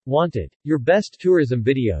Wanted. Your best tourism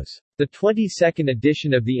videos. The 22nd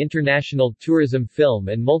edition of the International Tourism Film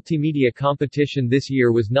and Multimedia Competition this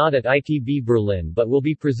year was not at ITB Berlin but will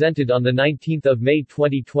be presented on 19 May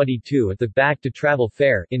 2022 at the Back to Travel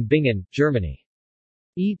Fair in Bingen, Germany.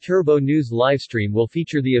 E-Turbo News livestream will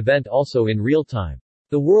feature the event also in real time.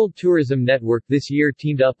 The World Tourism Network this year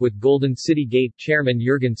teamed up with Golden City Gate. Chairman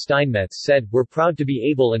Jürgen Steinmetz said, "We're proud to be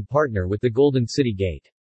able and partner with the Golden City Gate."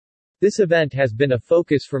 This event has been a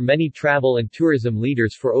focus for many travel and tourism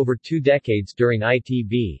leaders for over 2 decades during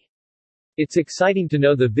ITB. It's exciting to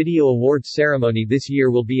know the video awards ceremony this year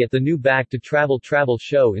will be at the new Back to Travel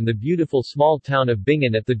show in the beautiful small town of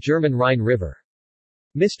Bingen at the German Rhine River.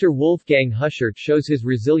 Mr. Wolfgang Huschert shows his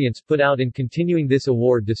resilience put out in continuing this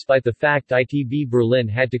award despite the fact ITB Berlin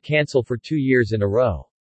had to cancel for 2 years in a row.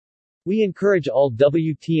 We encourage all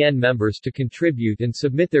WTN members to contribute and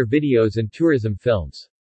submit their videos and tourism films.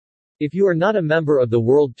 If you are not a member of the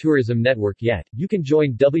World Tourism Network yet, you can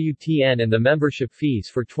join WTN and the membership fees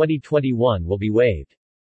for 2021 will be waived.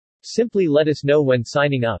 Simply let us know when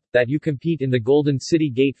signing up, that you compete in the Golden City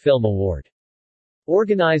Gate Film Award.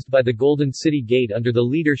 Organized by the Golden City Gate under the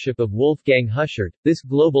leadership of Wolfgang Huschert, this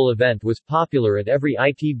global event was popular at every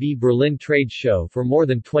ITB Berlin trade show for more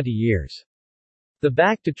than 20 years. The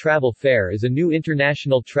Back to Travel Fair is a new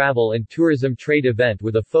international travel and tourism trade event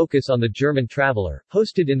with a focus on the German traveler,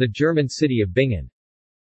 hosted in the German city of Bingen.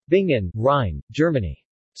 Bingen, Rhine, Germany.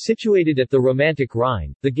 Situated at the romantic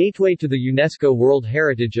Rhine, the gateway to the UNESCO World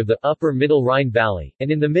Heritage of the Upper Middle Rhine Valley,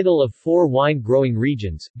 and in the middle of 4 wine-growing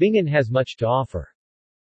regions, Bingen has much to offer.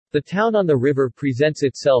 The town on the river presents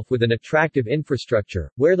itself with an attractive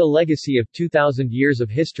infrastructure, where the legacy of 2,000 years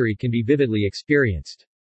of history can be vividly experienced.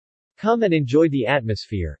 Come and enjoy the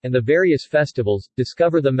atmosphere, and the various festivals,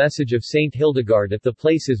 discover the message of Saint Hildegard at the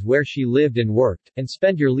places where she lived and worked, and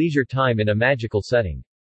spend your leisure time in a magical setting.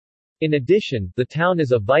 In addition, the town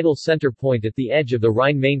is a vital center point at the edge of the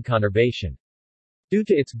Rhine-Main conurbation. Due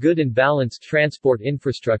to its good and balanced transport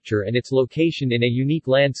infrastructure and its location in a unique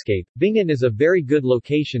landscape, Bingen is a very good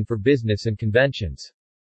location for business and conventions.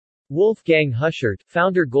 Wolfgang Huschert,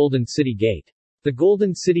 founder Golden City Gate. The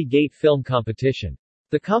Golden City Gate Film Competition.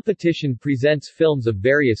 The competition presents films of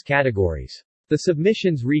various categories. The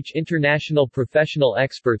submissions reach international professional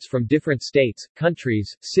experts from different states,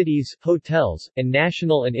 countries, cities, hotels, and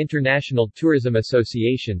national and international tourism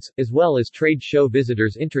associations, as well as trade show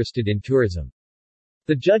visitors interested in tourism.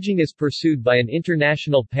 The judging is pursued by an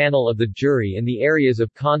international panel of the jury in the areas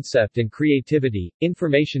of concept and creativity,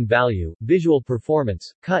 information value, visual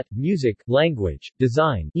performance, cut, music, language,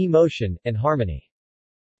 design, emotion, and harmony.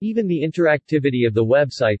 Even the interactivity of the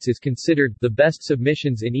websites is considered. The best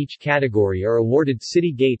submissions in each category are awarded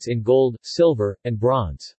City Gates in gold, silver, and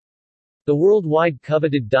bronze. The worldwide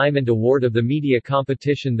coveted Diamond Award of the media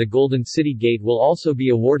competition The Golden City Gate will also be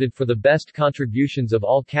awarded for the best contributions of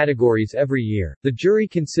all categories every year. The jury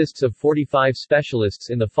consists of 45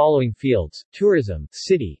 specialists in the following fields: tourism,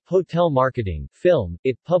 city, hotel marketing, film,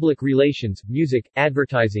 public relations, music,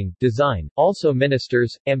 advertising, design, also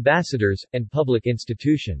ministers, ambassadors, and public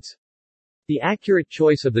institutions. The accurate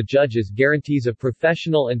choice of the judges guarantees a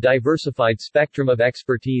professional and diversified spectrum of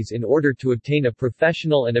expertise in order to obtain a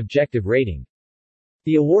professional and objective rating.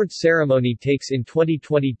 The award ceremony in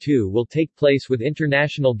 2022 will take place with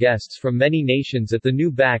international guests from many nations at the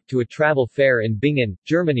new Back to a Travel Fair in Bingen,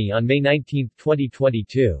 Germany on May 19,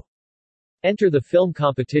 2022. Enter the film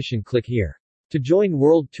competition. Click here. To join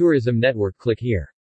World Tourism Network, click here.